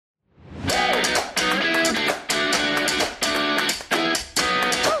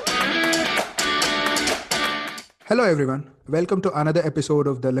Hello, everyone. Welcome to another episode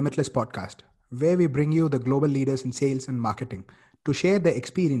of the Limitless Podcast, where we bring you the global leaders in sales and marketing to share their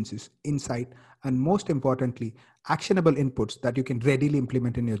experiences, insight, and most importantly, actionable inputs that you can readily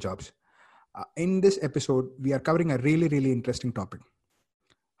implement in your jobs. In this episode, we are covering a really interesting topic: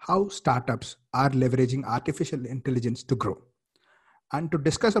 how startups are leveraging artificial intelligence to grow. And to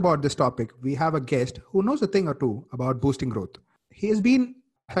discuss about this topic, we have a guest who knows a thing or two about boosting growth. He has been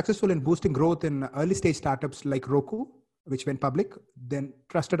successful in boosting growth in early stage startups like Roku, which went public, then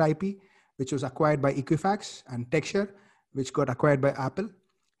Trusted IP, which was acquired by Equifax, and Techshare, which got acquired by Apple.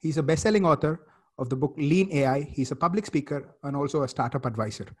 He's a best-selling author of the book Lean AI. He's a public speaker and also a startup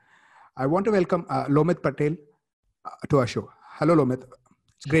advisor. I want to welcome Lomit Patel to our show. Hello, Lomit.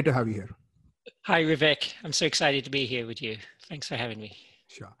 It's great to have you here. Hi, Vivek. I'm so excited to be here with you. Thanks for having me.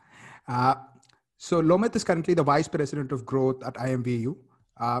 Sure. So Lomit is currently the Vice President of Growth at IMVU.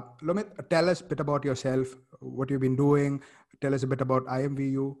 Lomit, tell us a bit about yourself, what you've been doing. Tell us a bit about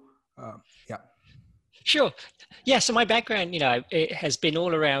IMVU. Yeah. Sure. Yeah. So my background, it has been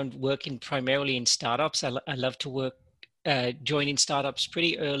all around working primarily in startups. I love to work, joining startups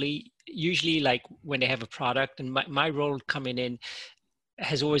pretty early, usually like when they have a product. And my role coming in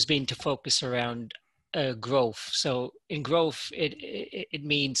has always been to focus around growth. So in growth, it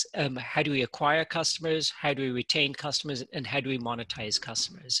means how do we acquire customers, how do we retain customers, and how do we monetize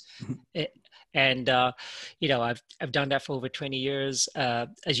customers? And I've done that for over 20 years,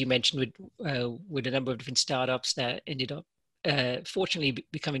 as you mentioned, with a number of different startups that ended up fortunately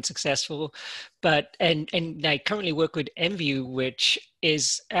becoming successful. And I currently work with MView, which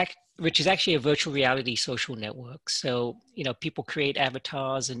is actually a virtual reality social network. So, people create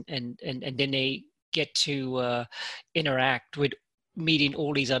avatars and then they get to interact with meeting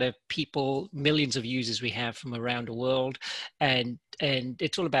all these other people, millions of users we have from around the world. And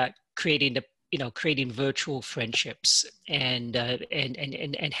it's all about creating virtual friendships and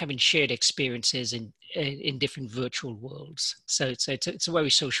having shared experiences in different virtual worlds. So it's a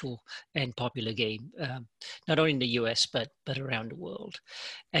very social and popular game, not only in the US but around the world.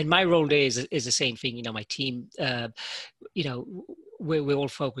 And my role there is the same thing. My team, we're all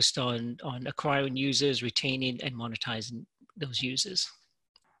focused on acquiring users, retaining and monetizing those users.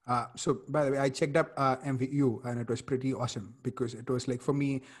 So by the way, I checked up MVU and it was pretty awesome because it was like, for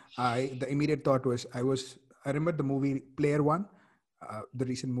me, the immediate thought was, I remember the movie Player One, the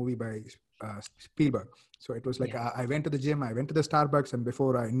recent movie by Spielberg. So it was like, yeah. I went to the gym, I went to the Starbucks, and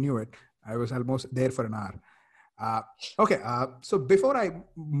before I knew it, I was almost there for an hour. So before I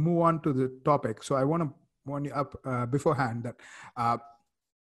move on to the topic, so I want to warn you up beforehand that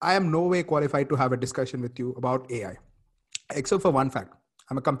I am no way qualified to have a discussion with you about AI, except for one fact.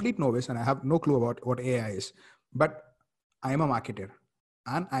 I'm a complete novice and I have no clue about what AI is, but I am a marketer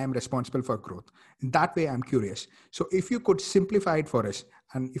and I am responsible for growth. In that way, I'm curious. So if you could simplify it for us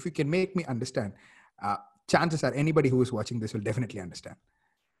and if you can make me understand, chances are anybody who is watching this will definitely understand.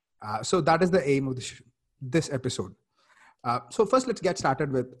 So that is the aim of this episode. So first, let's get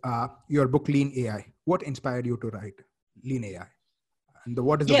started with your book, Lean AI. What inspired you to write Lean AI? And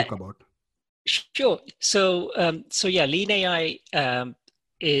what is the book about? Sure. So Lean AI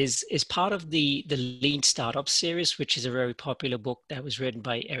is part of the Lean Startup series, which is a very popular book that was written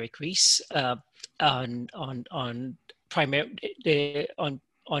by Eric Ries on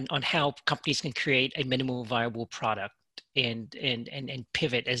how companies can create a minimal viable product and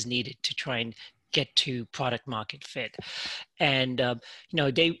pivot as needed to try and get to product market fit. And I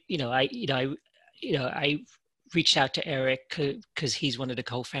reached out to Eric because he's one of the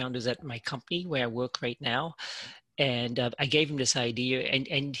co-founders at my company where I work right now. And I gave him this idea,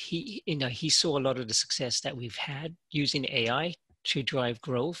 and he saw a lot of the success that we've had using AI to drive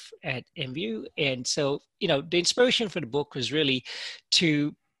growth at MView. And so, the inspiration for the book was really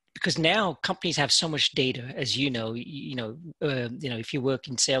because now companies have so much data, as if you work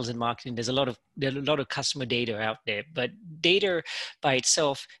in sales and marketing, there's a lot of customer data out there, but data by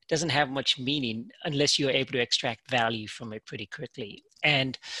itself doesn't have much meaning unless you're able to extract value from it pretty quickly.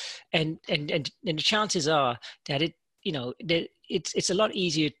 And the chances are that it's a lot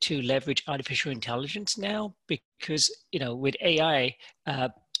easier to leverage artificial intelligence now because, with AI,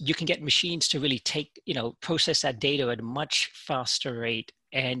 you can get machines to really process that data at a much faster rate.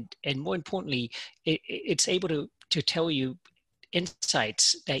 And more importantly, it's able to tell you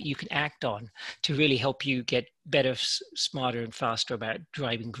insights that you can act on to really help you get better, smarter, and faster about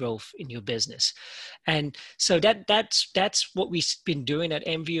driving growth in your business. And so that's what we've been doing at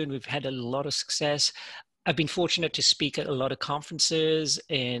MView, and we've had a lot of success. I've been fortunate to speak at a lot of conferences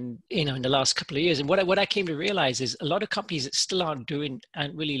and, you know, in the last couple of years. And what I came to realize is a lot of companies that still aren't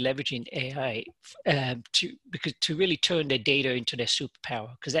really leveraging AI to really turn their data into their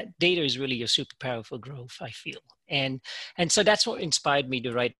superpower, because that data is really your superpower for growth, I feel. And so that's what inspired me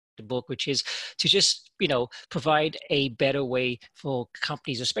to write the book, which is to just, you know, provide a better way for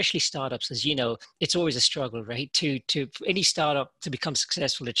companies, especially startups. As you know, it's always a struggle, right? To for any startup to become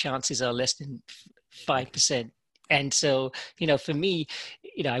successful, the chances are less than 5%. And so, you know, for me,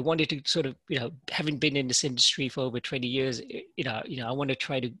 you know, I wanted to sort of, you know, having been in this industry for over 20 years, I want to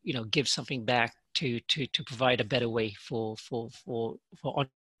try to, you know, give something back to provide a better way for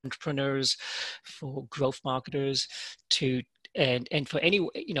entrepreneurs, for growth marketers, and for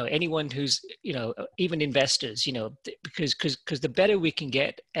anyone who's, you know, even investors, you know, because the better we can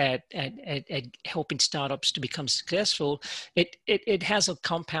get at helping startups to become successful, it has a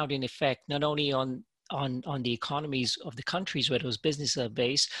compounding effect, not only on the economies of the countries where those businesses are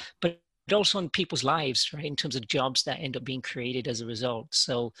based, but also on people's lives, right? In terms of jobs that end up being created as a result.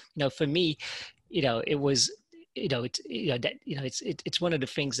 So, you know, for me, you know, it was, you know, it's one of the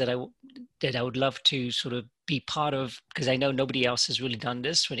things that I would love to sort of be part of, because I know nobody else has really done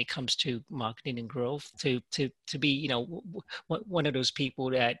this when it comes to marketing and growth, to be, you know, one of those people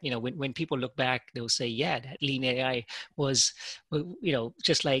that, you know, when people look back, they'll say, yeah, that lean AI was, you know,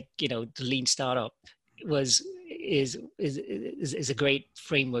 just like, you know, the lean startup is a great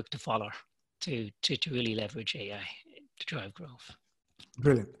framework to follow to really leverage AI to drive growth.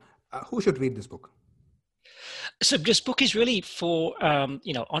 Brilliant. Who should read this book? So this book is really for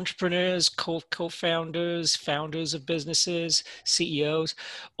you know, entrepreneurs, co-founders, founders of businesses, CEOs,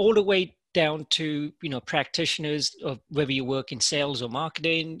 all the way down to, you know, practitioners of whether you work in sales or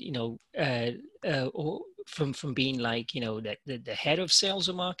marketing, you know, or from being like, you know, the head of sales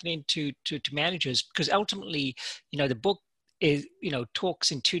or marketing to managers, because ultimately, you know, the book is, you know,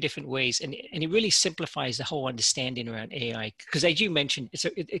 talks in two different ways, and it really simplifies the whole understanding around AI, because as you mentioned,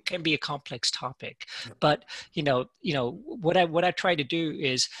 it can be a complex topic. Yep. But you know what I try to do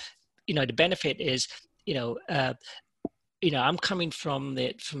is, you know, the benefit is, you know, I'm coming from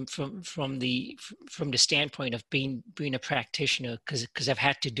the standpoint of being a practitioner, because I've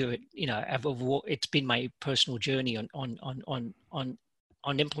had to do it. You know, it's been my personal journey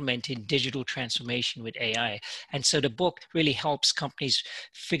on implementing digital transformation with AI. And so the book really helps companies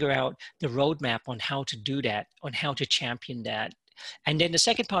figure out the roadmap on how to do that, on how to champion that. And then the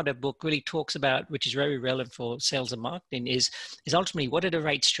second part of the book really talks about, which is very relevant for sales and marketing, is ultimately what are the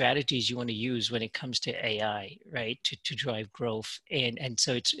right strategies you want to use when it comes to AI, right, to drive growth. And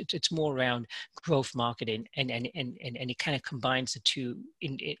so it's more around growth marketing, and it kind of combines the two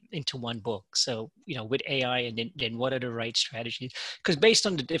into one book. So, you know, with AI, and then what are the right strategies? Because based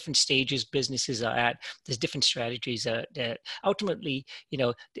on the different stages businesses are at, there's different strategies that ultimately, you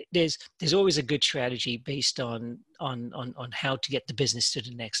know, there's always a good strategy based on how to get the business to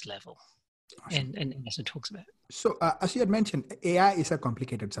the next level. Awesome. And that's what it talks about. So as you had mentioned, AI is a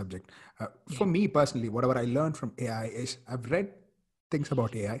complicated subject. For me personally, whatever I learned from AI is, I've read things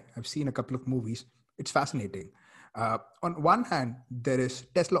about AI. I've seen a couple of movies. It's fascinating. On one hand, there is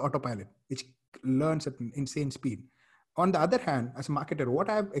Tesla Autopilot, which learns at an insane speed. On the other hand, as a marketer, what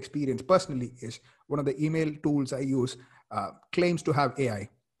I've experienced personally is one of the email tools I use claims to have AI.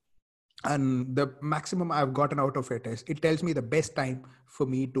 And the maximum I've gotten out of it is, it tells me the best time for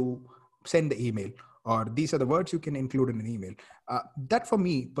me to send the email, or these are the words you can include in an email. That for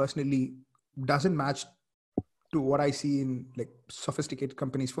me personally doesn't match to what I see in like sophisticated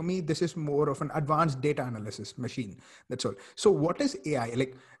companies. For me, this is more of an advanced data analysis machine. That's all. So what is AI?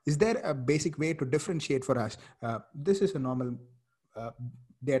 Like, is there a basic way to differentiate for us? This is a normal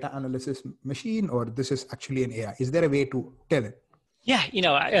data analysis machine, or this is actually an AI? Is there a way to tell it? Yeah, you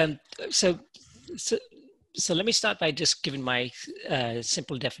know, so let me start by just giving my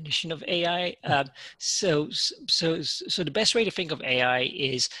simple definition of AI. So the best way to think of AI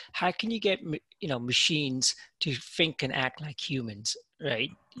is, how can you get, you know, machines to think and act like humans,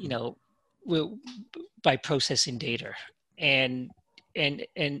 right? You know, by processing data, and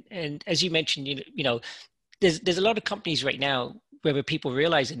as you mentioned, you know, there's a lot of companies right now, whether people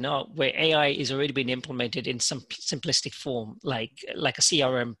realize it or not, where AI is already being implemented in some simplistic form, like a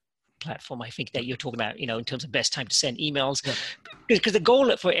CRM platform, I think, that you're talking about, you know, in terms of best time to send emails. Yeah. Because the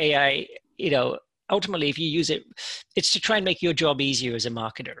goal for AI, you know, ultimately, if you use it, it's to try and make your job easier as a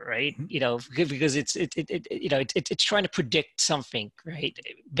marketer, right? Mm-hmm. You know, because it's trying to predict something, right,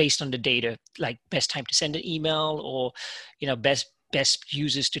 based on the data, like best time to send an email, or, you know, best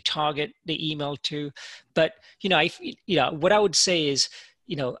users to target the email to. But, you know, what I would say is,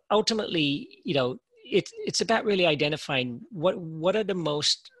 you know, ultimately, you know, it's about really identifying what are the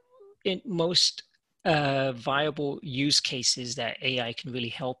most viable use cases that AI can really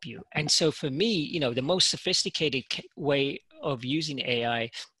help you. And so for me, the most sophisticated way of using AI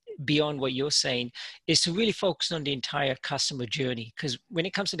beyond what you're saying is to really focus on the entire customer journey. Because when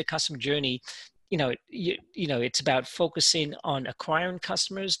it comes to the customer journey, it's about focusing on acquiring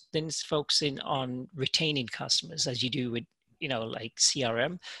customers, then it's focusing on retaining customers as you do with like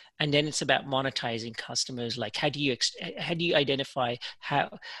CRM, and then it's about monetizing customers. Like how do you identify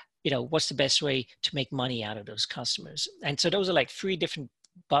what's the best way to make money out of those customers? And so those are like three different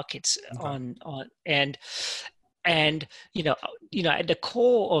buckets Okay. and at the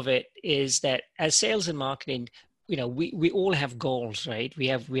core of it is that as sales and marketing, we all have goals, right? We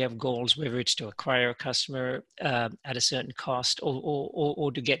have goals, whether it's to acquire a customer at a certain cost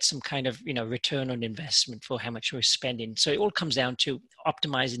or to get some kind of return on investment for how much we're spending. So it all comes down to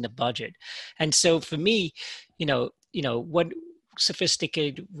optimizing the budget. And so for me, one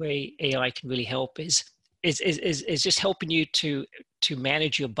sophisticated way AI can really help is just helping you to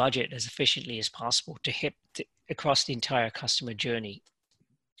manage your budget as efficiently as possible to hit across the entire customer journey.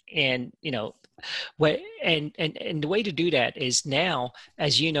 And and the way to do that is now,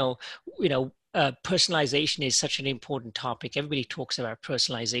 as personalization is such an important topic. Everybody talks about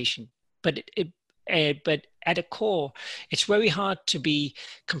personalization, but but at a core, it's very hard to be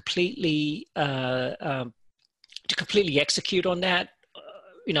completely to completely execute on that,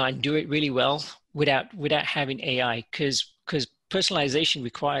 and do it really well without having AI, because personalization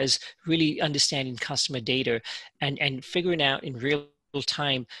requires really understanding customer data and figuring out in real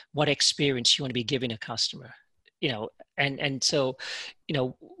time what experience you want to be giving a customer, and so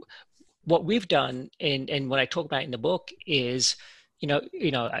what we've done and what I talk about in the book is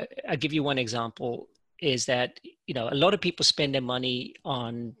I'll give you one example, is that a lot of people spend their money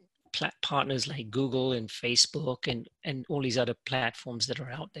on partners like Google and Facebook and all these other platforms that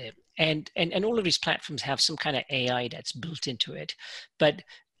are out there. And all of these platforms have some kind of AI that's built into it. But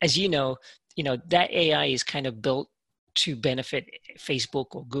as that AI is kind of built to benefit Facebook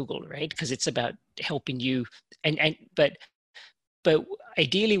or Google, right? Because it's about helping you. But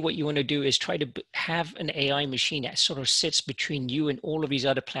ideally, what you want to do is try to have an AI machine that sort of sits between you and all of these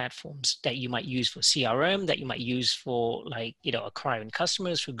other platforms that you might use for CRM, that you might use for acquiring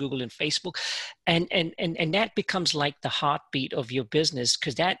customers for Google and Facebook, and that becomes like the heartbeat of your business,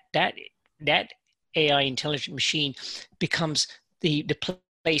 because that AI intelligent machine becomes the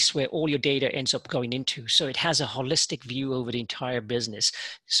place where all your data ends up going into. So it has a holistic view over the entire business.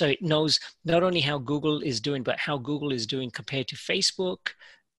 So it knows not only how Google is doing, but how Google is doing compared to Facebook,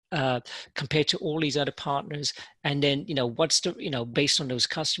 compared to all these other partners. And then, what's the, based on those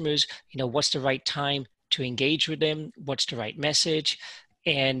customers, what's the right time to engage with them? What's the right message?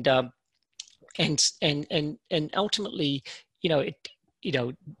 And ultimately,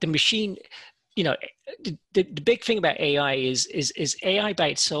 the machine, the big thing about AI is AI by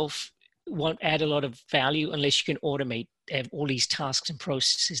itself won't add a lot of value unless you can automate all these tasks and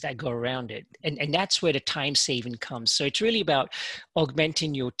processes that go around it. And that's where the time saving comes. So it's really about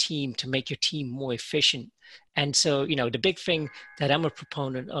augmenting your team to make your team more efficient. And so, the big thing that I'm a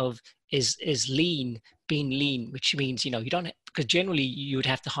proponent of is being lean, which means, you don't, because generally you would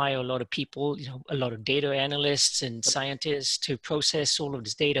have to hire a lot of people, a lot of data analysts and scientists to process all of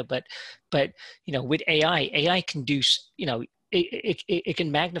this data. But with AI can do, it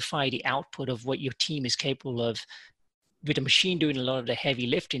can magnify the output of what your team is capable of, with a machine doing a lot of the heavy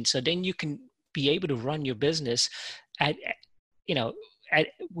lifting. So then you can be able to run your business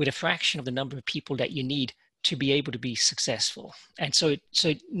with a fraction of the number of people that you need to be able to be successful. And so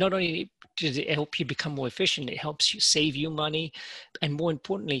not only does it help you become more efficient, it helps you save you money. And more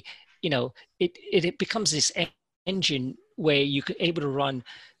importantly, it becomes this engine where you're able to run,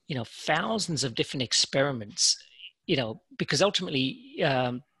 thousands of different experiments, because ultimately,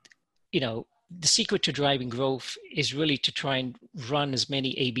 the secret to driving growth is really to try and run as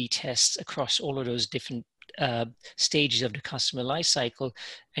many A/B tests across all of those different stages of the customer life cycle,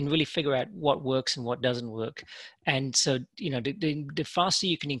 and really figure out what works and what doesn't work. And so, the faster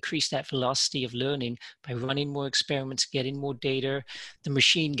you can increase that velocity of learning by running more experiments, getting more data, the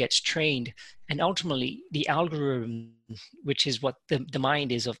machine gets trained. And ultimately, the algorithm, which is what the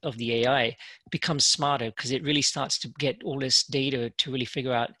mind is of the AI, becomes smarter, because it really starts to get all this data to really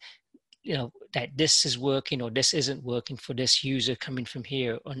figure out that this is working or this isn't working for this user coming from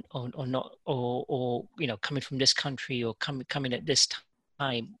here or not, or coming from this country or coming at this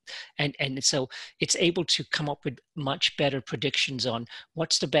time. And so it's able to come up with much better predictions on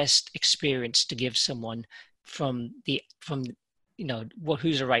what's the best experience to give someone from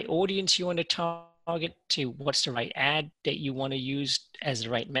who's the right audience you want to target to what's the right ad that you want to use as the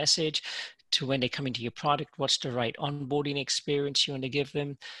right message, to when they come into your product, what's the right onboarding experience you want to give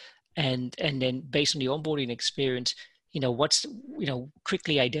them. And then based on the onboarding experience,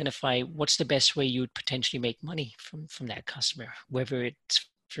 quickly identify what's the best way you would potentially make money from that customer, whether it's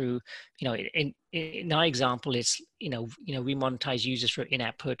through, in our example, it's, we monetize users for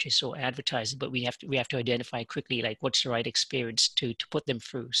in-app purchase or advertising, but we have to identify quickly, like, what's the right experience to put them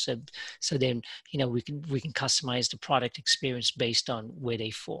through. So then, we can customize the product experience based on where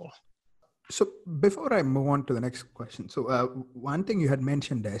they fall. So before I move on to the next question, so one thing you had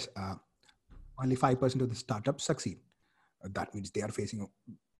mentioned is only 5% of the startups succeed. That means they are facing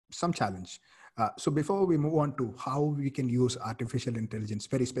some challenge. So before we move on to how we can use artificial intelligence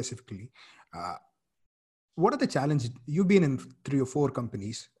very specifically, what are the challenges? You've been in 3 or 4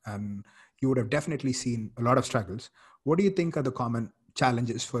 companies and you would have definitely seen a lot of struggles. What do you think are the common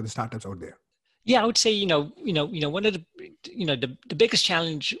challenges for the startups out there? Yeah, I would say, one of the, the biggest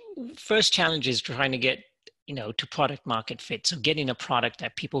first challenge is trying to get, to product market fit. So getting a product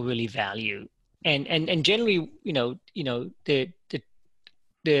that people really value. And generally,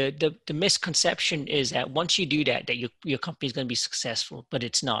 the misconception is that once you do that your company is going to be successful, but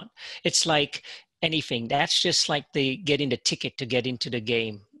it's not. It's like anything. That's just like getting the ticket to get into the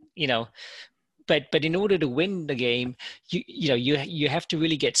game, But in order to win the game, you have to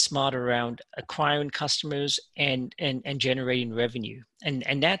really get smart around acquiring customers and generating revenue.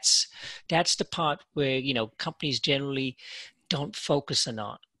 And that's the part where, companies generally don't focus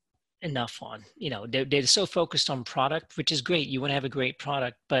enough on. They're so focused on product, which is great. You want to have a great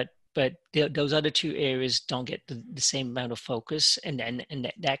product, but those other 2 areas don't get the same amount of focus, and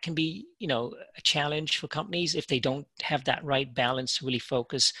that can be, a challenge for companies if they don't have that right balance to really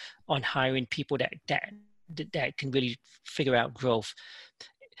focus on hiring people that can really figure out growth.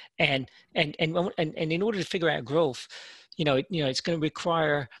 And in order to figure out growth, it's going to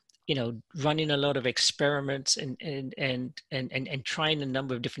require, running a lot of experiments and trying a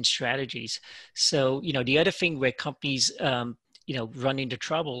number of different strategies. So, the other thing where companies, run into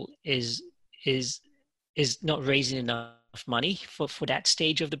trouble is not raising enough money for that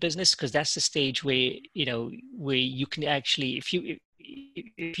stage of the business, because that's the stage where, where you can actually,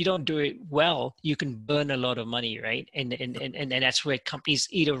 if you don't do it well, you can burn a lot of money, right? And that's where companies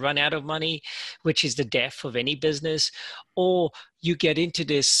either run out of money, which is the death of any business, or you get into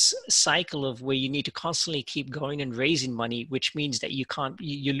this cycle of where you need to constantly keep going and raising money, which means that you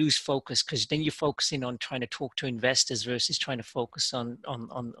lose focus, because then you're focusing on trying to talk to investors versus trying to focus on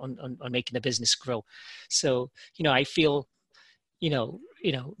making the business grow. So, I feel,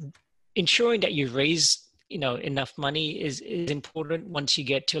 ensuring that you raise enough money is important once you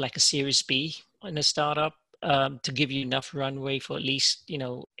get to like a Series B in a startup, to give you enough runway for at least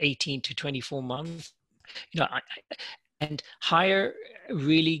 18 to 24 months. And hire a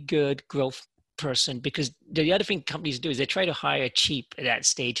really good growth person, because the other thing companies do is they try to hire cheap at that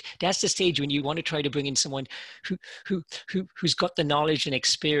stage. That's the stage when you want to try to bring in someone who's got the knowledge and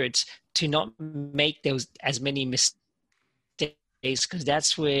experience to not make those as many mistakes, because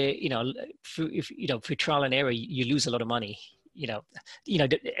that's where, through trial and error, you lose a lot of money.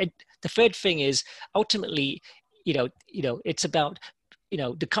 The third thing is ultimately, it's about,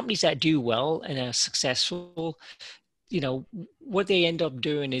 the companies that do well and are successful, what they end up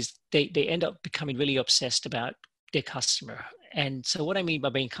doing is they end up becoming really obsessed about their customer. And so what I mean by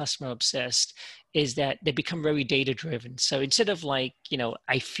being customer obsessed is that they become very data driven. So instead of like,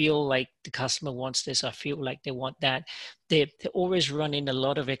 I feel like the customer wants this, I feel like they want that, they're always running a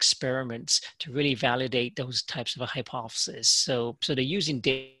lot of experiments to really validate those types of a hypothesis. So they're using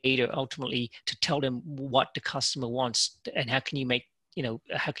data ultimately to tell them what the customer wants and how can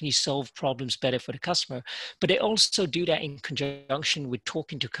you solve problems better for the customer. But they also do that in conjunction with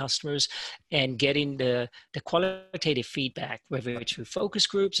talking to customers and getting the qualitative feedback, whether it's through focus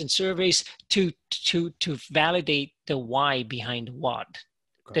groups and surveys, to validate the why behind what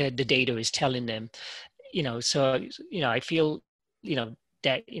the data is telling them. So I feel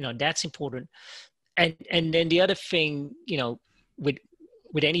that that's important. And then the other thing,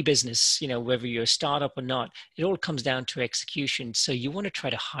 with any business, whether you're a startup or not, it all comes down to execution. So you want to try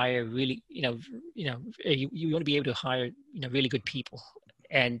to hire really, you want to be able to hire, really good people.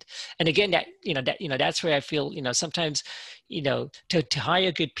 And again, that's where I feel, sometimes, to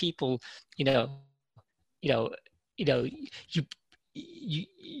hire good people, you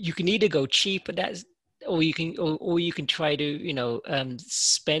can either go cheap, but or you can try to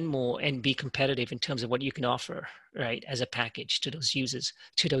spend more and be competitive in terms of what you can offer, right, as a package to those users,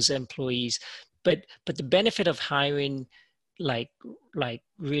 to those employees. But the benefit of hiring like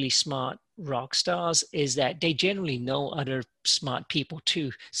really smart rock stars is that they generally know other smart people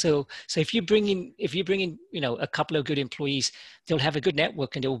too. So if you bring in a couple of good employees, they'll have a good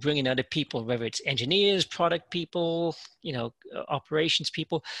network and they'll bring in other people, whether it's engineers, product people, operations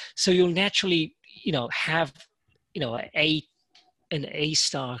people. So you'll naturally have an A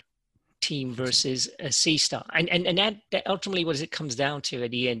star team versus a C star. And that ultimately what it comes down to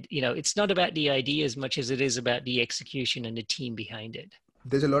at the end, it's not about the idea as much as it is about the execution and the team behind it.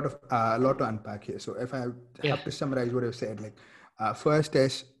 There's a lot to unpack here. So if I have to summarize what I've said, like first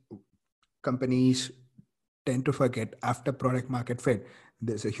is companies tend to forget after product market fit,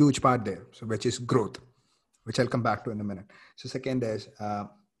 there's a huge part there. So which is growth, which I'll come back to in a minute. So second is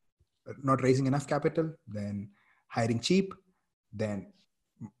not raising enough capital, then hiring cheap. Then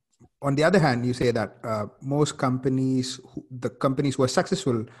on the other hand, you say that most companies, the companies who are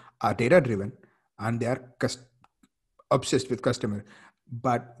successful are data driven and they are obsessed with customer,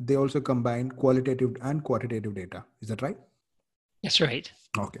 but they also combine qualitative and quantitative data. Is that right? That's right.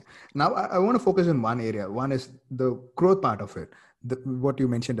 Okay. Now I want to focus on one area. One is the growth part of it, what you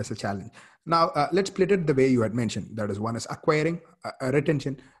mentioned as a challenge. Now let's split it the way you had mentioned. That is, one is acquiring,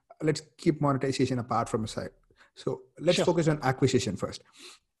 retention. Let's keep monetization apart from a side. So let's focus on acquisition first.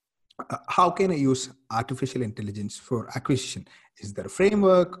 How can I use artificial intelligence for acquisition? Is there a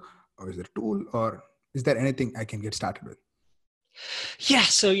framework or is there a tool or is there anything I can get started with? Yeah.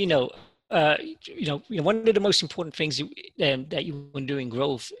 So, one of the most important things that you want to do in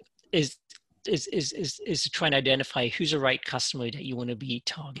growth is to try and identify who's the right customer that you want to be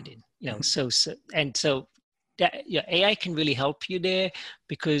targeting. So that AI can really help you there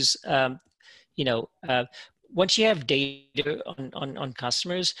because once you have data on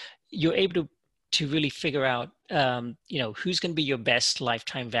customers, you're able to really figure out who's going to be your best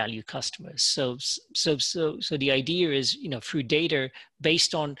lifetime value customers. So the idea is through data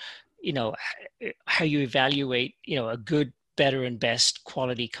based on how you evaluate a good, better, and best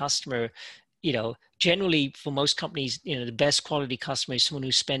quality customer. Generally for most companies, the best quality customer is someone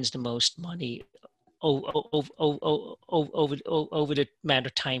who spends the most money over the amount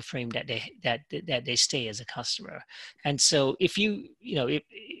of time frame that they stay as a customer. And so if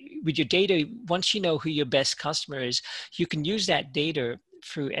with your data, once you know who your best customer is, you can use that data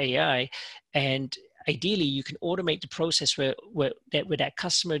through AI, and ideally you can automate the process where that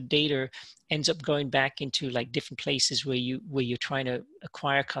customer data ends up going back into like different places where you're trying to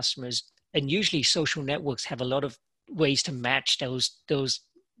acquire customers. And usually social networks have a lot of ways to match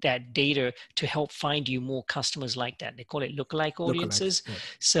that data to help find you more customers like that. They call it lookalike audiences.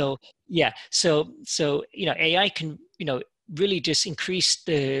 Yeah. So AI can really just increase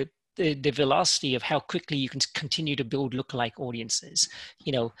the velocity of how quickly you can continue to build lookalike audiences.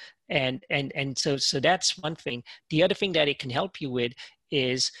 And so that's one thing. The other thing that it can help you with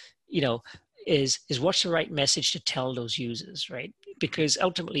is what's the right message to tell those users, right? Because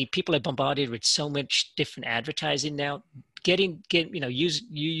ultimately people are bombarded with so much different advertising now.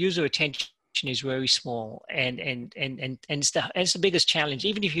 User attention is very small, and it's the biggest challenge.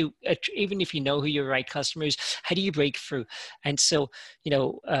 Even if you know who your right customer is, how do you break through? And so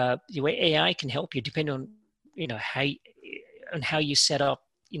the way AI can help you depend on how you set up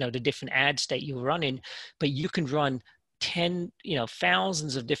the different ads that you're running, but you can run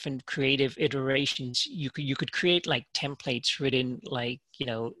thousands of different creative iterations. You could create like templates written like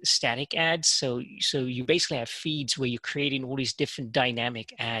static ads. So you basically have feeds where you're creating all these different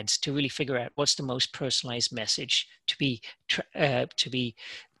dynamic ads to really figure out what's the most personalized message to be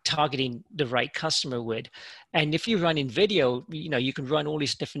targeting the right customer with. And if you run in video, you can run all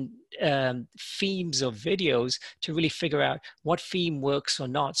these different themes of videos to really figure out what theme works or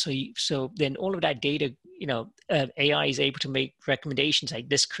not. So then all of that data, AI is able to make recommendations like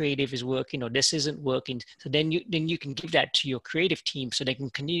this creative is working or this isn't working. So then you can give that to your creative team so they can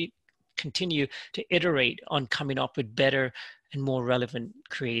continue to iterate on coming up with better and more relevant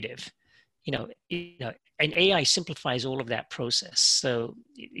creative. And AI simplifies all of that process. So,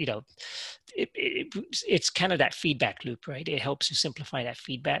 it's kind of that feedback loop, right? It helps you simplify that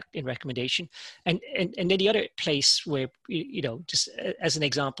feedback in recommendation. And then the other place where, just as an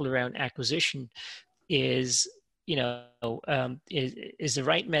example around acquisition is, is the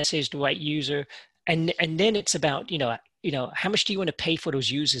right message, the right user. And then it's about, how much do you want to pay for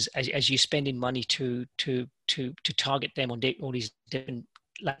those users as you spending money to target them on all these different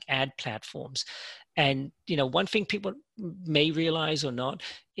like ad platforms. And, one thing people may realize or not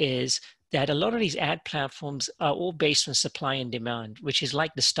is that a lot of these ad platforms are all based on supply and demand, which is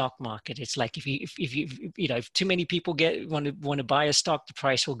like the stock market. It's like if too many people want to buy a stock, the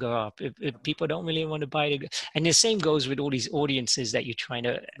price will go up. If people don't really want to buy it, and the same goes with all these audiences that you're trying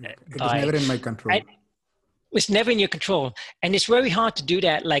to It is buy. never in my control. It's never in your control, and it's very hard to do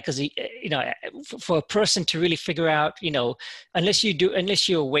that. Like, for a person to really figure out, unless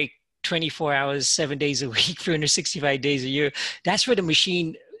you're awake 24 hours, 7 days a week, 365 days a year, that's where the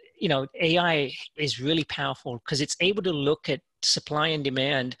machine, AI is really powerful, because it's able to look at supply and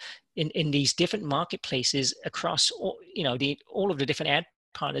demand in these different marketplaces across all of the different ad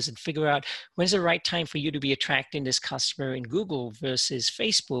partners, and figure out when's the right time for you to be attracting this customer in Google versus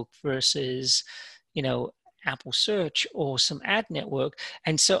Facebook versus, Apple search or some ad network.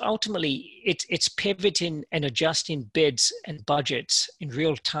 And so ultimately it's pivoting and adjusting bids and budgets in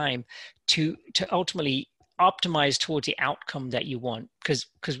real time to ultimately optimize towards the outcome that you want.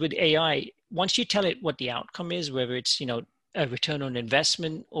 Because with AI, once you tell it what the outcome is, whether it's, a return on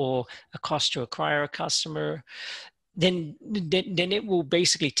investment or a cost to acquire a customer, then it will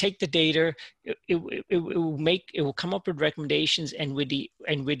basically take the data. It will come up with recommendations, and with the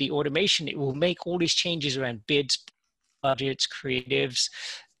automation, it will make all these changes around bids, budgets, creatives,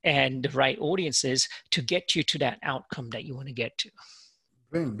 and the right audiences to get you to that outcome that you want to get to.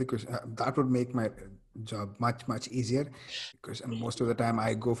 Brilliant, because that would make my job much easier, because most of the time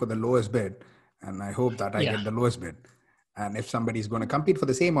I go for the lowest bid and I hope that I get the lowest bid. And if somebody is going to compete for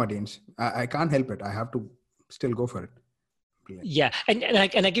the same audience, I can't help it. I have to still go for it. Brilliant. Yeah,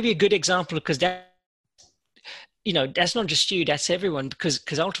 and I give you a good example, because that, that's not just you, that's everyone,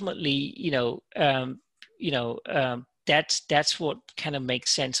 because ultimately, that's what kind of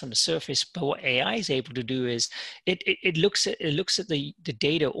makes sense on the surface. But what AI is able to do is it looks at the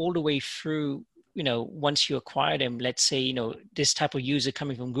data all the way through. Once you acquire them, let's say, this type of user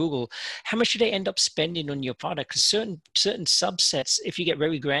coming from Google, how much do they end up spending on your product? Because certain subsets, if you get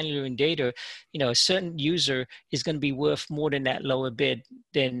very granular in data, a certain user is going to be worth more than that lower bid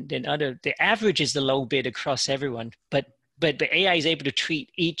than other. The average is the low bid across everyone, but the AI is able to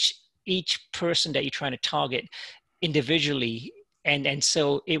treat each person that you're trying to target individually. And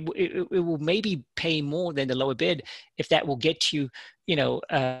so it will maybe pay more than the lower bid if that will get you,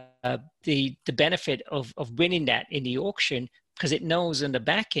 the benefit of winning that in the auction, because it knows in the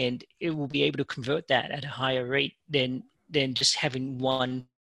back end it will be able to convert that at a higher rate than just having one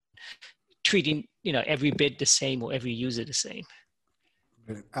treating every bid the same or every user the same.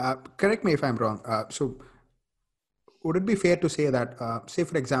 Correct me if I'm wrong. So would it be fair to say that, say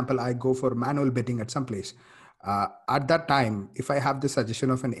for example, I go for manual bidding at some place? At that time, if I have the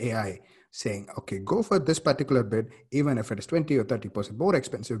suggestion of an AI saying, okay, go for this particular bid, even if it is 20 or 30% more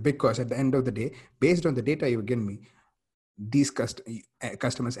expensive, because at the end of the day, based on the data you've given me, these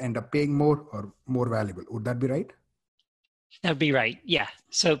customers end up paying more or more valuable. Would that be right? That'd be right. Yeah.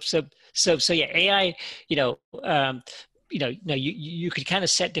 So yeah, AI, you could kind of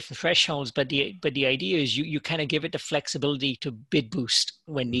set different thresholds, but the idea is you kind of give it the flexibility to bid boost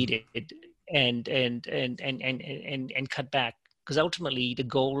when needed, and cut back, because ultimately the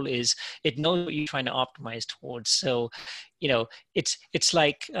goal is it knows what you're trying to optimize towards. So, it's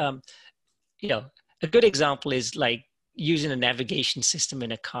like, a good example is like using a navigation system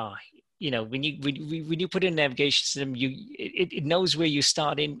in a car. When you put in a navigation system, it knows where you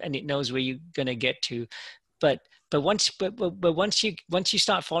start in and it knows where you're gonna get to, but once you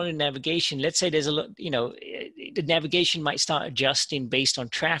start following navigation, let's say there's the navigation might start adjusting based on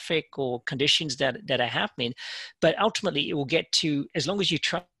traffic or conditions that are happening, but ultimately it will get to, as long as you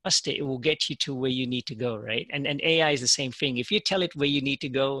trust it, it will get you to where you need to go, right? And AI is the same thing. If you tell it where you need to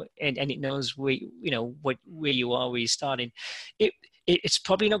go and it knows where where you are, where you're starting, it's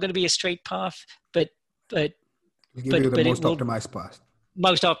probably not going to be a straight path, but it'll give you the most optimized path.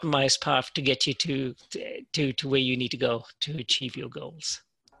 Most optimized path to get you to where you need to go to achieve your goals.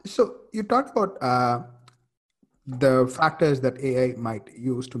 So you talked about the factors that AI might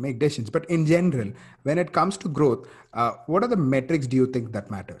use to make decisions, but in general, when it comes to growth, what are the metrics do you think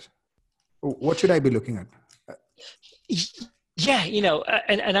that matters? What should I be looking at? Yeah,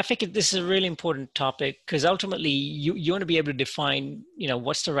 and I think this is a really important topic, because ultimately you want to be able to define,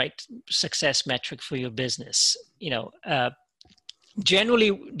 what's the right success metric for your business.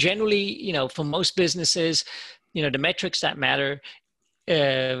 Generally, for most businesses, the metrics that matter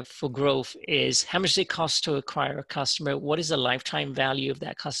for growth is how much it costs to acquire a customer, what is the lifetime value of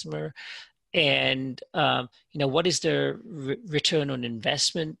that customer, and what is their return on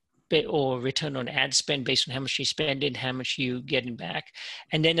investment or return on ad spend based on how much you spend and how much you getting back.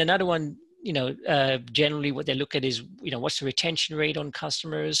 And then another one generally what they look at is, what's the retention rate on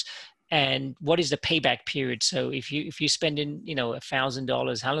customers, and what is the payback period. So if you spend in,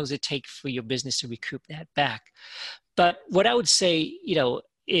 $1,000, how long does it take for your business to recoup that back? But what I would say,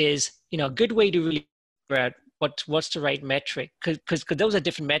 is, a good way to really figure out what's the right metric, because those are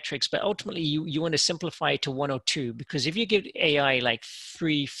different metrics, but ultimately you want to simplify it to one or two, because if you give AI like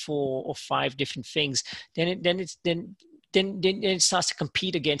 3, 4, or 5 different things, then it starts to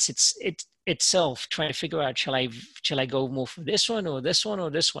compete against itself, trying to figure out, shall I go more for this one or this one or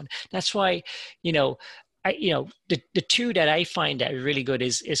this one? That's why, the two that I find that are really good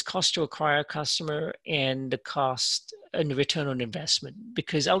is cost to acquire a customer and the cost and the return on investment.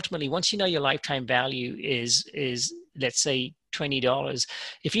 Because ultimately, once you know your lifetime value is let's say $20,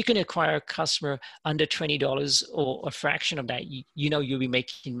 if you can acquire a customer under $20 or a fraction of that, you'll be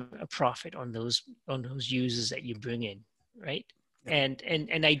making a profit on those users that you bring in, right? Yeah.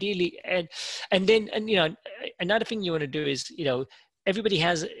 And ideally, and then another thing you want to do is, everybody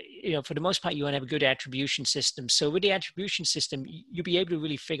has, for the most part, you want to have a good attribution system. So with the attribution system, you'll be able to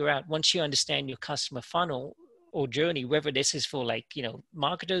really figure out, once you understand your customer funnel or journey, whether this is for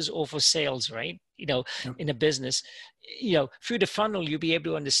marketers or for sales, right? Yep. In a business, through the funnel, you'll be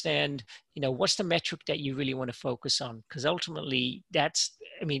able to understand, what's the metric that you really want to focus on? Because ultimately that's,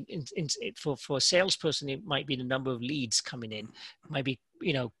 for a salesperson, it might be the number of leads coming in, it might be,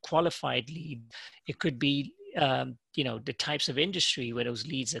 qualified lead. It could be, the types of industry where those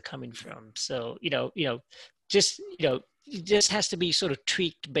leads are coming from. So, it just has to be sort of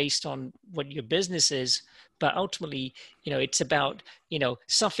tweaked based on what your business is. But ultimately, it's about,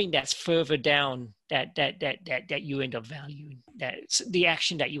 something that's further down that you end up valuing. That's the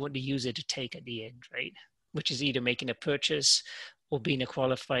action that you want the user to take at the end, right? Which is either making a purchase or being a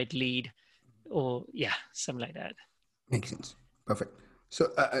qualified lead, or something like that. Makes sense. Perfect.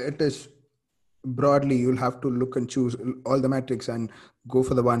 So it is broadly, you'll have to look and choose all the metrics and go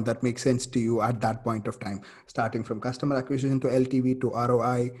for the one that makes sense to you at that point of time, starting from customer acquisition to LTV to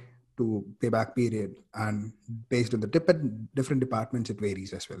ROI to payback period, and based on the different departments, it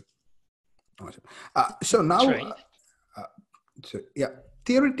varies as well. Awesome. So now, right.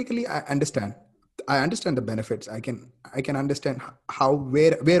 Theoretically, I understand the benefits. I can understand how,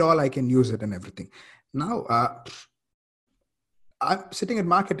 where all I can use it and everything. Now, I'm sitting at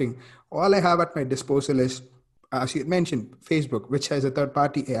marketing. All I have at my disposal is, as you mentioned, Facebook, which has a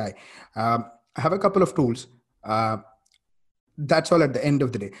third-party AI. I have a couple of tools. That's all at the end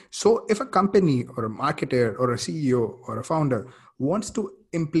of the day. So if a company or a marketer or a CEO or a founder wants to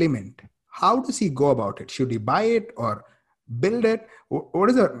implement, how does he go about it? Should he buy it or build it? What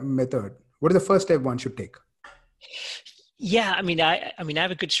is the method? What is the first step one should take? Yeah, I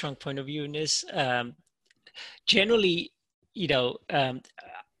have a good, strong point of view in this. Generally, a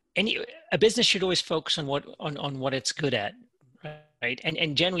business should always focus on what it's good at, right?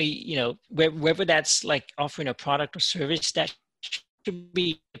 And generally, whether that's like offering a product or service, that should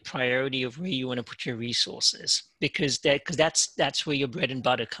be the priority of where you want to put your resources, because that's where your bread and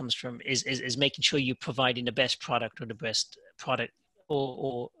butter comes from, is making sure you're providing the best product or the best product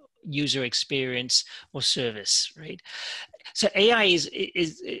or user experience or service, right? So AI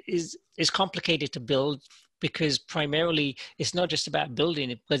is complicated to build, because primarily it's not just about building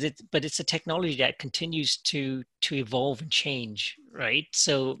it, but it's a technology that continues to evolve and change, right?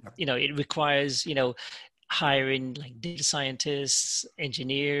 So it requires hiring like data scientists,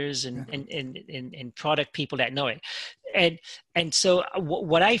 engineers, and product people that know it, and so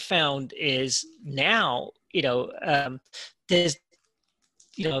what I found is now there's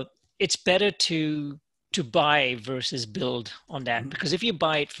it's better to buy versus build on that, because if you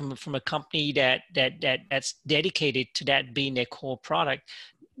buy it from a company that's dedicated to that being their core product,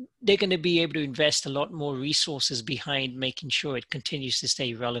 they're going to be able to invest a lot more resources behind making sure it continues to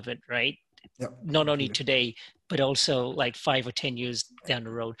stay relevant, right? Yep. Not only today, but also like 5 or 10 years down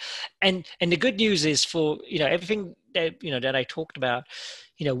the road. And the good news is, for everything that that I talked about,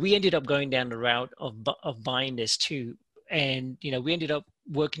 we ended up going down the route of buying this too. And we ended up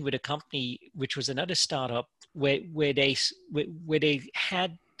working with a company which was another startup where they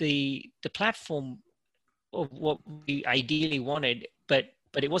had the platform of what we ideally wanted, but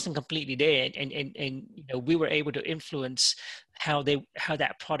it wasn't completely there, and we were able to influence how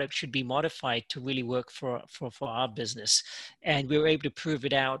that product should be modified to really work for our business, and we were able to prove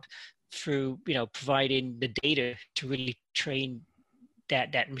it out through providing the data to really train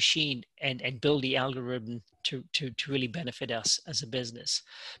that machine and build the algorithm to really benefit us as a business.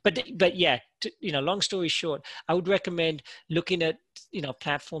 But yeah, long story short, I would recommend looking at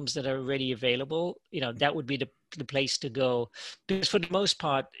platforms that are already available. That would be the place to go, because for the most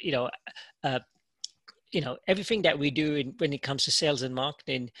part, uh, everything that we do when it comes to sales and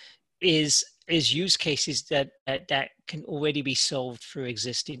marketing is use cases that can already be solved through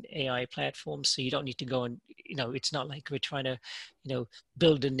existing AI platforms. So you don't need to go and, it's not like we're trying to,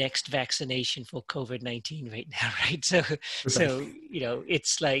 build the next vaccination for COVID-19 right now, right? So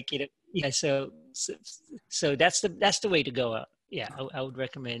it's like, yeah. So that's the way to go. Yeah, I would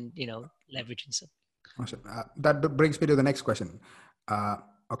recommend, leveraging some. Awesome. That brings me to the next question.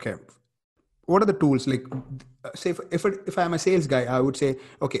 Okay, what are the tools? Like, say if I'm a sales guy, I would say,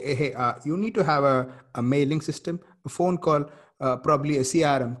 okay, hey, you need to have a mailing system, a phone call, probably a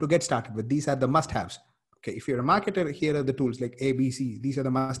CRM to get started with. These are the must-haves. Okay, if you're a marketer, here are the tools like ABC. These are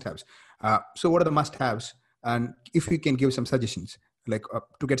the must-haves. So what are the must-haves? And if you can give some suggestions, like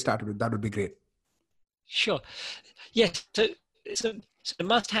to get started with, that would be great. Sure. Yes. So the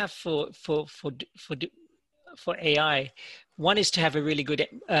must-have for AI, one is to have a really good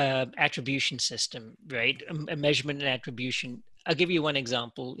attribution system, right? A measurement and attribution. I'll give you one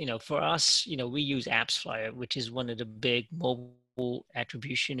example. For us, we use AppsFlyer, which is one of the big mobile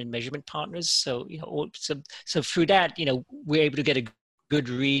attribution and measurement partners. So, so through that, we're able to get a good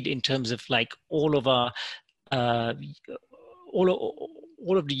read in terms of like all of our, all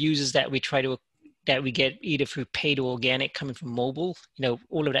of the users that we get either through paid or organic coming from mobile.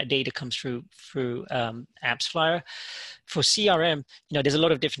 All of that data comes through AppsFlyer. For CRM, there's a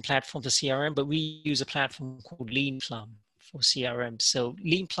lot of different platforms for CRM, but we use a platform called LeanPlum for CRM. So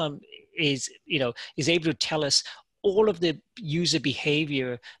LeanPlum is able to tell us all of the user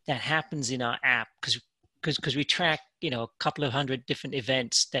behavior that happens in our app, because we track a couple of hundred different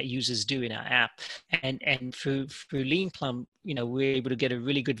events that users do in our app, and through LeanPlum, we're able to get a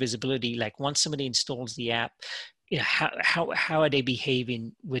really good visibility. Like once somebody installs the app, how are they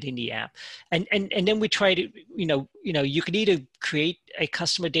behaving within the app, and then we try to you can either create a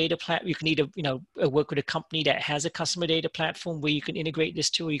customer data platform, you can either work with a company that has a customer data platform where you can integrate this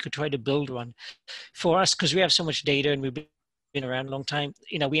to, or you could try to build one. For us, because we have so much data and we've been around a long time,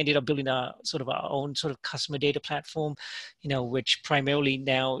 we ended up building our own sort of customer data platform, which primarily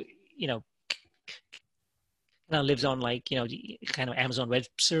now lives on like the kind of Amazon Web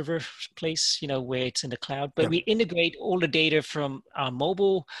Server place, where it's in the cloud. But we integrate all the data from our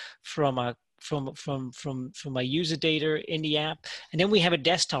mobile, from our my user data in the app, and then we have a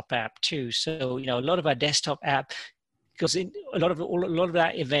desktop app too. So a lot of our desktop app goes in, a lot of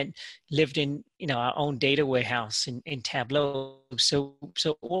that event lived in our own data warehouse in Tableau. So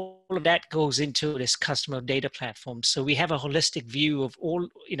all of that goes into this customer data platform. So we have a holistic view of all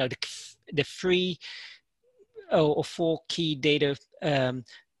the free or 4 key data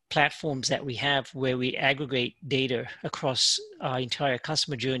platforms that we have, where we aggregate data across our entire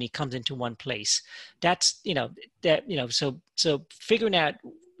customer journey, comes into one place. That's so figuring out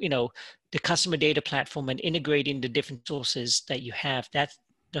the customer data platform and integrating the different sources that you have, that's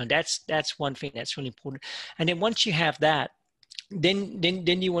one thing that's really important. And then once you have that, then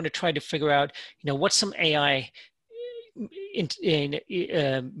you want to try to figure out what's some AI in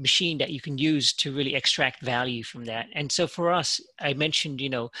machine that you can use to really extract value from that. And so for us, I mentioned,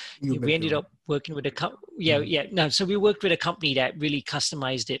 we ended up working with so we worked with a company that really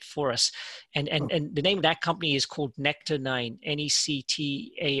customized it for us, and the name of that company is called Nectar9,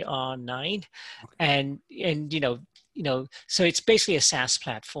 NECTAR9, and so it's basically a SaaS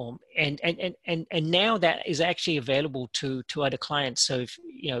platform, and now that is actually available to other clients. So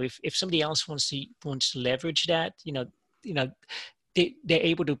if somebody else wants to leverage that, they're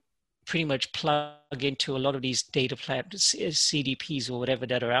able to pretty much plug into a lot of these data platforms, CDPs or whatever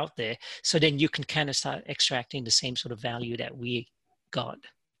that are out there. So then you can kind of start extracting the same sort of value that we got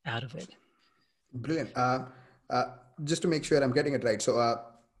out of it. Brilliant. Just to make sure I'm getting it right. So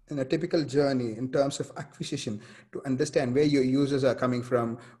in a typical journey in terms of acquisition, to understand where your users are coming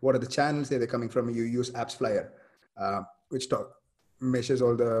from, what are the channels they're coming from, you use AppsFlyer, which measures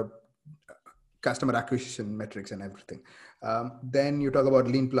all the customer acquisition metrics and everything. Then you talk about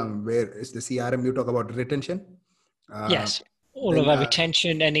LeanPlum, where is the CRM, you talk about retention. Yes, all of our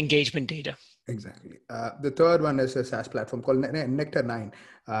retention and engagement data. Exactly. The third one is a SaaS platform called Nectar9,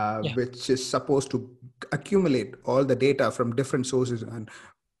 which is supposed to accumulate all the data from different sources and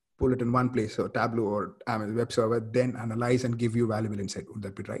pull it in one place, so Tableau or Amazon Web Server, then analyze and give you valuable insight. Would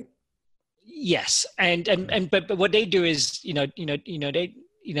that be right? Yes, but what they do is,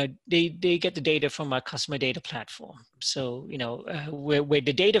 they get the data from our customer data platform. So, where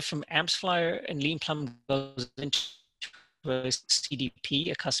the data from AmpsFlyer and LeanPlum goes into a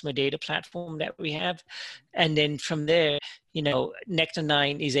CDP, a customer data platform that we have. And then from there,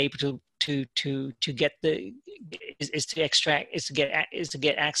 Nectar9 is able to get to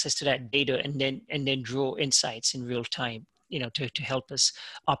get access to that data and then draw insights in real time, to help us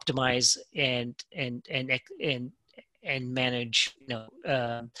optimize and manage,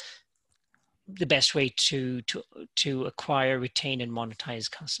 the best way to acquire, retain, and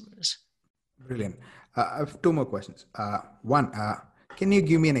monetize customers. Brilliant. I have two more questions. One, can you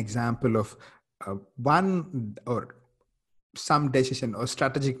give me an example of one or some decision or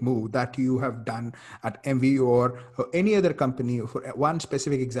strategic move that you have done at MVU or any other company, for one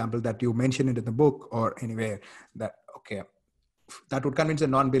specific example that you mentioned in the book or anywhere, that would convince a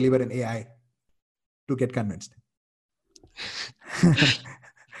non-believer in AI to get convinced?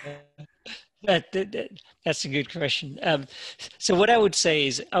 That's a good question. So what I would say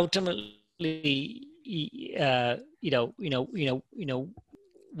is ultimately,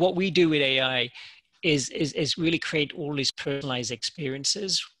 what we do with AI is really create all these personalized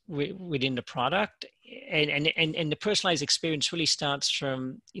experiences within the product, and the personalized experience really starts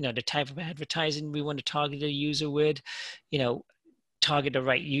from the type of advertising we want to target a user with, target the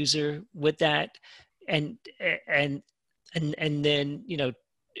right user with that, and then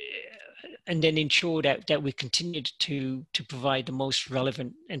and then ensure that we continue to provide the most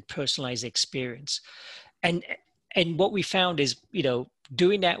relevant and personalized experience. And what we found is,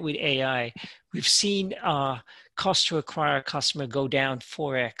 doing that with AI, we've seen our cost to acquire a customer go down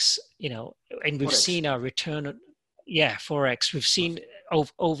 4x, and we've 4x. Seen our return, 4x. We've seen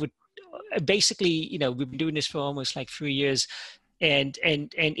over basically, we've been doing this for almost like 3 years, and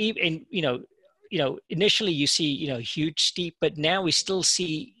even, initially you see, huge steep, but now we still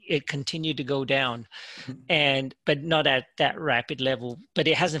see it continue to go down, but not at that rapid level, but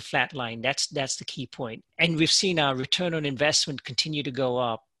it hasn't flatlined. That's the key point. And we've seen our return on investment continue to go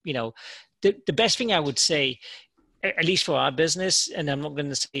up. The best thing I would say, at least for our business, and I'm not going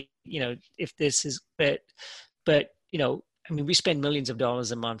to say, if this is, but, we spend millions of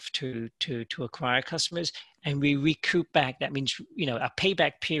dollars a month to acquire customers, and we recoup back. That means, our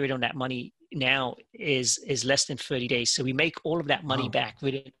payback period on that money now is less than 30 days. So we make all of that money back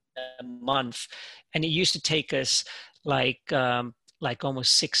within a month. And it used to take us like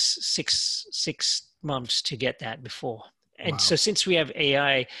almost six months to get that before. And so since we have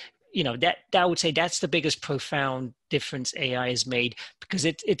AI, that I would say that's the biggest profound difference AI has made, because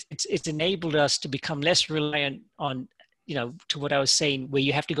it's enabled us to become less reliant on, to what I was saying, where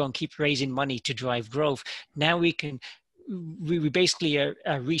you have to go and keep raising money to drive growth. Now we basically are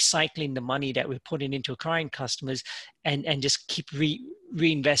recycling the money that we're putting into acquiring customers and just keep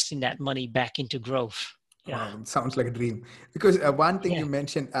reinvesting that money back into growth. Wow, it sounds like a dream. Because one thing you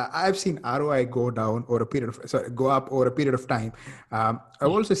mentioned, I've seen ROI go up over a period of time. I've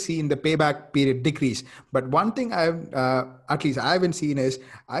also seen the payback period decrease. But one thing at least I haven't seen is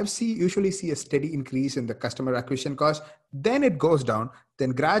usually see a steady increase in the customer acquisition cost. Then it goes down.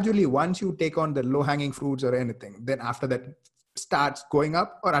 Then gradually, once you take on the low hanging fruits or anything, then after that starts going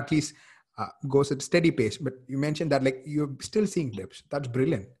up, or at least goes at a steady pace. But you mentioned that you're still seeing dips. That's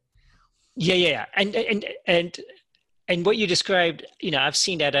brilliant. Yeah. And what you described, I've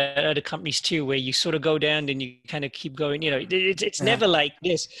seen that at other companies too, where you sort of go down and you kind of keep going. It's never like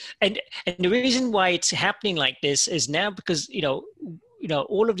this. And the reason why it's happening like this is now because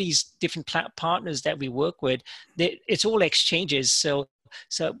all of these different partners that we work with, it's all exchanges. So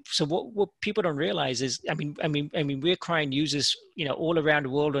what people don't realize is, we're acquiring users, all around the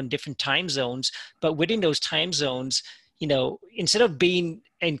world on different time zones, but within those time zones, instead of being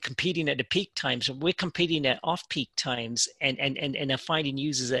and competing at the peak times, we're competing at off-peak times and are finding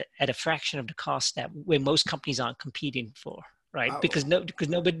users at a fraction of the cost where most companies aren't competing for, right? Because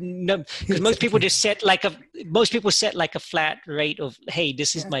most people just set like a flat rate of, hey,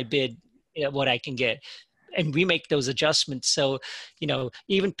 this is my bid, what I can get. And we make those adjustments. So,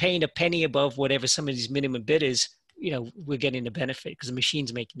 even paying a penny above whatever some of these minimum bid is, we're getting the benefit because the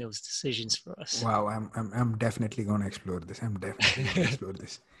machine's making those decisions for us. Wow, I'm definitely going to explore this.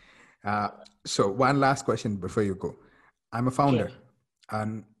 So one last question before you go. I'm a founder,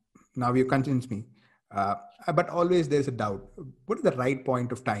 and now you convince me. But always there's a doubt. What is the right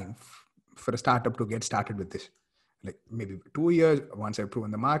point of time for a startup to get started with this? Like maybe 2 years, once I've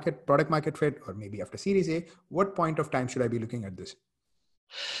proven the product market fit, or maybe after Series A. What point of time should I be looking at this?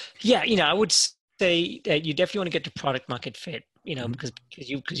 Yeah, I would say that you definitely want to get to product market fit, because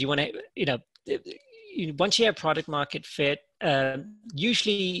you want to, once you have product market fit,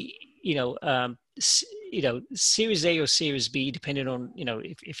 usually, Series A or Series B, depending on,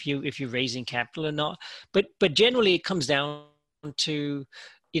 if you're raising capital or not. But generally, it comes down to,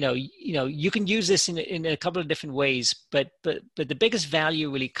 you can use this in a couple of different ways. But the biggest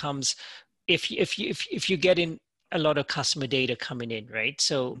value really comes if you get in a lot of customer data coming in, right?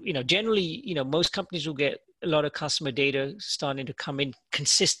 So, generally, most companies will get a lot of customer data starting to come in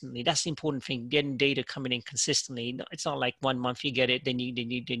consistently. That's the important thing, getting data coming in consistently. It's not like 1 month you get it, then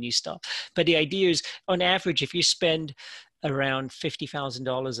you stop. But the idea is, on average, if you spend around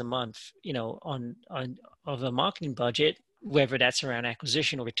 $50,000 a month, on of a marketing budget, whether that's around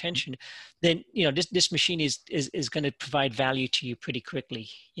acquisition or retention, then, this machine is going to provide value to you pretty quickly,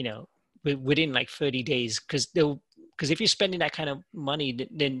 within like 30 days, because if you're spending that kind of money,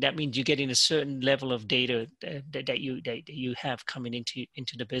 then that means you're getting a certain level of data that you have coming into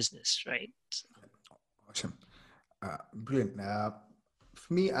the business, right? Awesome. Brilliant.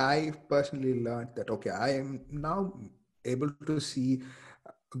 For me, I personally learned that, okay, I am now able to see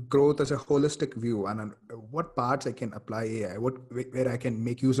growth as a holistic view, and what parts I can apply AI, where I can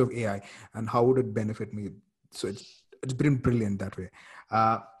make use of AI, and how would it benefit me. So it's been brilliant that way.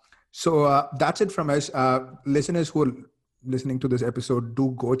 So that's it from us. Listeners who are listening to this episode,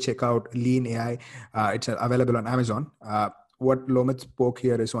 do go check out Lean AI. It's available on Amazon. What Lomit spoke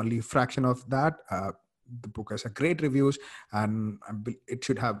here is only a fraction of that. The book has great reviews, and it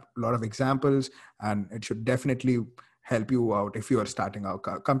should have a lot of examples, and it should definitely help you out if you are starting a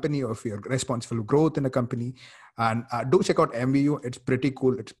company or if you're responsible for growth in a company. And do check out MVU. It's pretty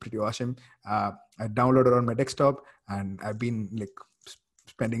cool. It's pretty awesome. I downloaded it on my desktop, and I've been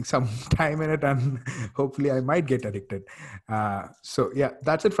spending some time in it, and hopefully I might get addicted. So yeah,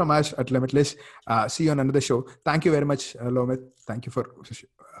 that's it from us at Limitless. See you on another show. Thank you very much, Lomit. Thank you for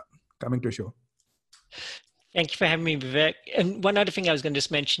coming to the show. Thank you for having me, Vivek. And one other thing I was going to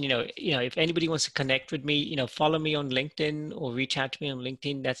just mention, if anybody wants to connect with me, follow me on LinkedIn or reach out to me on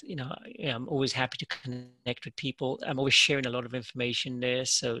LinkedIn. That's, I'm always happy to connect with people. I'm always sharing a lot of information there.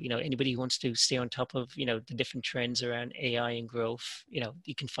 So, anybody who wants to stay on top of, the different trends around AI and growth,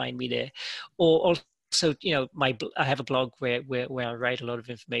 you can find me there. Or also, I have a blog where I write a lot of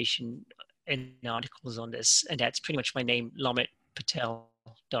information and articles on this. And that's pretty much my name, lomitpatel.com.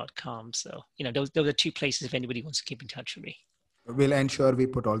 So, those are two places if anybody wants to keep in touch with me. We'll ensure we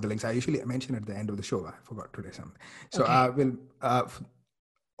put all the links. I usually mention at the end of the show. I forgot today something. So Okay.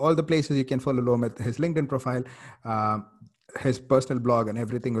 All the places you can follow Lomit, his LinkedIn profile, his personal blog, and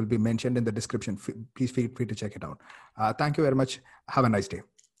everything will be mentioned in the description. Please feel free to check it out. Thank you very much. Have a nice day.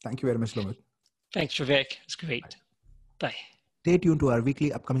 Thank you very much, Lomit. Thanks, Vivek. It's great. Bye. Stay tuned to our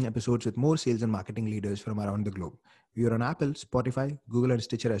weekly upcoming episodes with more sales and marketing leaders from around the globe. We are on Apple, Spotify, Google, and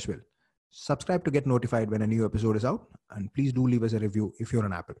Stitcher as well. Subscribe to get notified when a new episode is out, and please do leave us a review if you're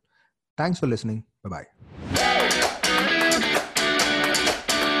on Apple. Thanks for listening. Bye-bye.